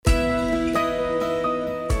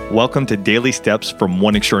Welcome to Daily Steps from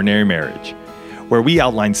One Extraordinary Marriage, where we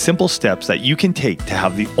outline simple steps that you can take to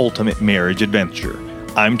have the ultimate marriage adventure.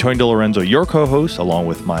 I'm Tony DiLorenzo, your co-host, along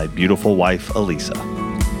with my beautiful wife, Elisa.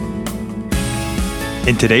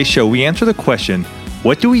 In today's show, we answer the question,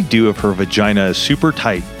 what do we do if her vagina is super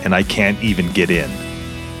tight and I can't even get in?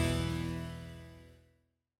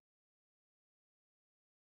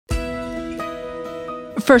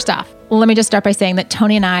 First off, let me just start by saying that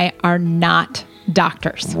Tony and I are not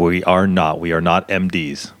doctors. We are not. We are not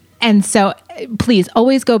MDs. And so please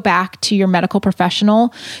always go back to your medical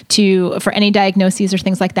professional for any diagnoses or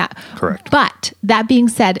things like that. Correct. But that being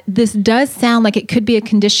said, this does sound like it could be a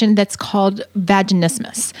condition that's called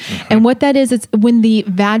vaginismus. Mm-hmm. And what that is, it's when the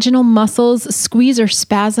vaginal muscles squeeze or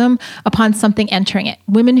spasm upon something entering it.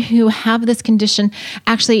 Women who have this condition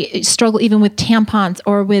actually struggle even with tampons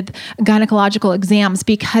or with gynecological exams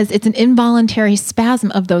because it's an involuntary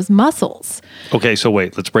spasm of those muscles. Okay, so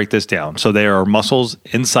wait, let's break this down. So there are muscles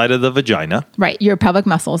inside of the vagina. Right, your pelvic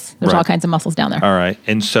muscles. There's Right. all kinds of muscles down there. All right.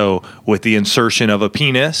 And so with the insertion of a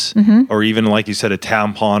penis, or even like you said, a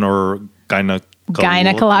tampon or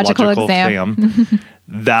Gynecological exam.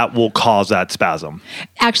 That will cause that spasm.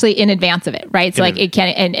 Actually, in advance of it, right? So, it can,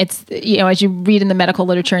 and it's, as you read in the medical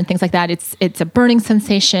literature and things like that, it's a burning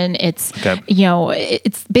sensation. It's,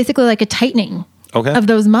 it's basically like a tightening of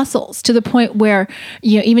those muscles to the point where,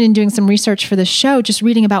 even in doing some research for the show, just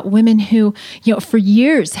reading about women who, for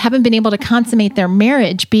years haven't been able to consummate their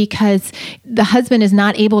marriage because the husband is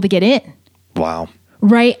not able to get in. Wow.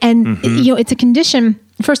 Right. And, it's a condition.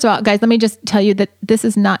 First of all, guys, let me just tell you that this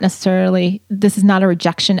is not a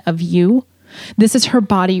rejection of you. This is her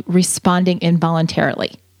body responding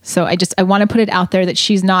involuntarily. So I want to put it out there that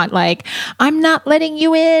she's not like, I'm not letting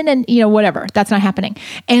you in and, whatever. That's not happening.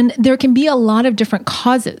 And there can be a lot of different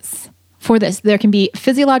causes for this. There can be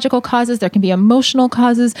physiological causes. There can be emotional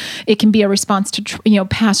causes. It can be a response to,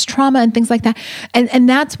 past trauma and things like that. And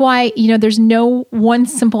that's why, there's no one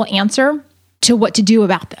simple answer to what to do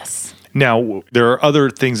about this. Now, there are other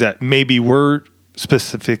things that maybe we're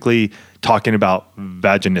specifically talking about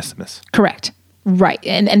vaginismus. Correct. Right.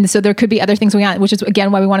 And so there could be other things going on, which is,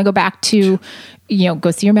 again, why we want to go back to,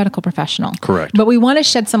 go see your medical professional. Correct. But we want to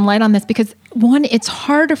shed some light on this because, one, it's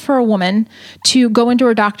harder for a woman to go into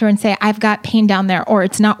her doctor and say, I've got pain down there, or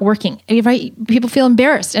it's not working, right? People feel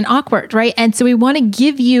embarrassed and awkward, right? And so we want to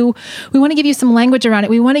give you some language around it.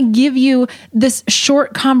 We want to give you this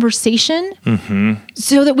short conversation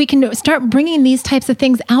so that we can start bringing these types of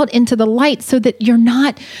things out into the light so that you're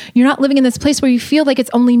not living in this place where you feel like it's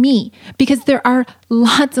only me, because there are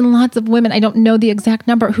lots and lots of women, I don't know the exact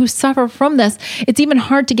number, who suffer from this. It's even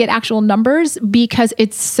hard to get actual numbers because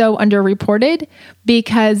it's so underreported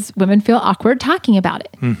because women feel awkward talking about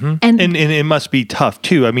it. Mm-hmm. And it must be tough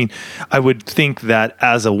too. I mean, I would think that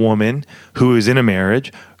as a woman who is in a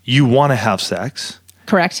marriage, you want to have sex.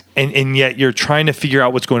 Correct. And yet you're trying to figure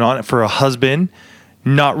out what's going on for a husband,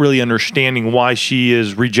 not really understanding why she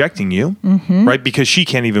is rejecting you, right? Because she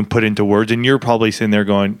can't even put into words. And you're probably sitting there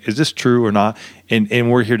going, is this true or not?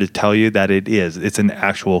 And we're here to tell you that it is. It's an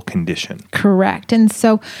actual condition. Correct. And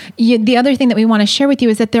so the other thing that we want to share with you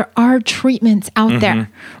is that there are treatments out there,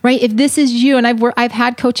 right? If this is you, and I've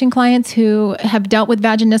had coaching clients who have dealt with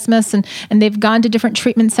vaginismus and they've gone to different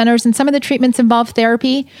treatment centers, and some of the treatments involve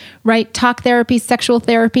therapy, right? Talk therapy, sexual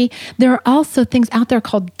therapy. There are also things out there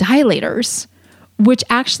called dilators, which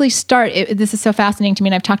actually this is so fascinating to me,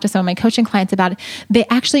 and I've talked to some of my coaching clients about it. They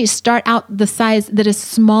actually start out the size that is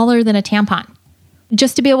smaller than a tampon,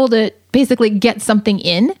 just to be able to basically get something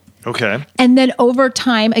in. Okay. And then over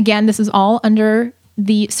time, again, this is all under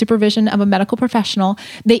the supervision of a medical professional,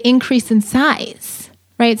 they increase in size,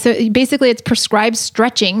 right? So basically it's prescribed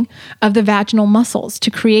stretching of the vaginal muscles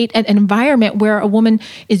to create an environment where a woman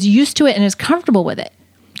is used to it and is comfortable with it.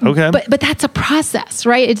 Okay. But that's a process,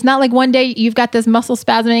 right? It's not like one day you've got this muscle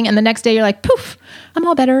spasming and the next day you're like, poof, I'm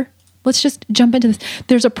all better. Let's just jump into this.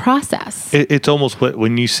 There's a process. It's almost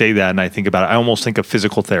when you say that and I think about it, I almost think of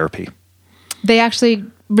physical therapy. They actually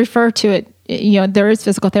refer to it, there is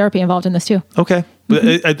physical therapy involved in this too. Okay.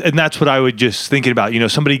 And that's what I would just thinking about.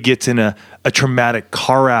 Somebody gets in a traumatic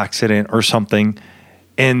car accident or something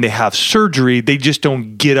and they have surgery, they just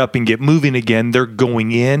don't get up and get moving again. They're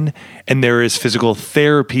going in and there is physical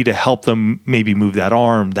therapy to help them maybe move that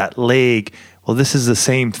arm, that leg. Well, this is the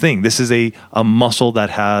same thing. This is a muscle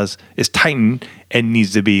that is tightened and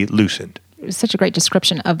needs to be loosened. Such a great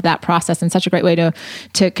description of that process and such a great way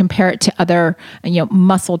to compare it to other,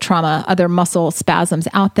 muscle trauma, other muscle spasms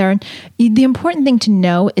out there. And the important thing to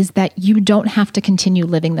know is that you don't have to continue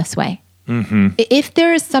living this way. If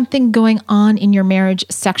there is something going on in your marriage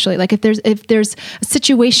sexually, like if there's a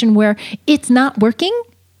situation where it's not working,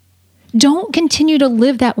 don't continue to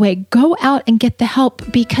live that way. Go out and get the help,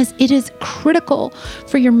 because it is critical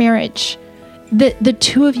for your marriage that the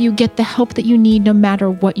two of you get the help that you need no matter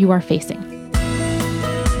what you are facing.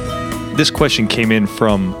 This question came in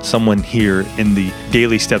from someone here in the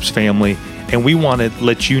Daily Steps family, and we want to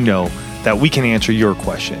let you know that we can answer your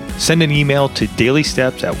question. Send an email to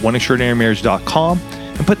dailysteps@oneextraordinarymarriage.com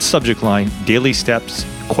and put subject line Daily Steps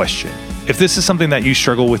question. If this is something that you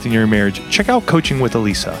struggle with in your marriage, check out Coaching with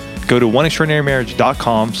Elisa. Go to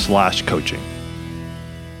oneextraordinarymarriage.com/coaching.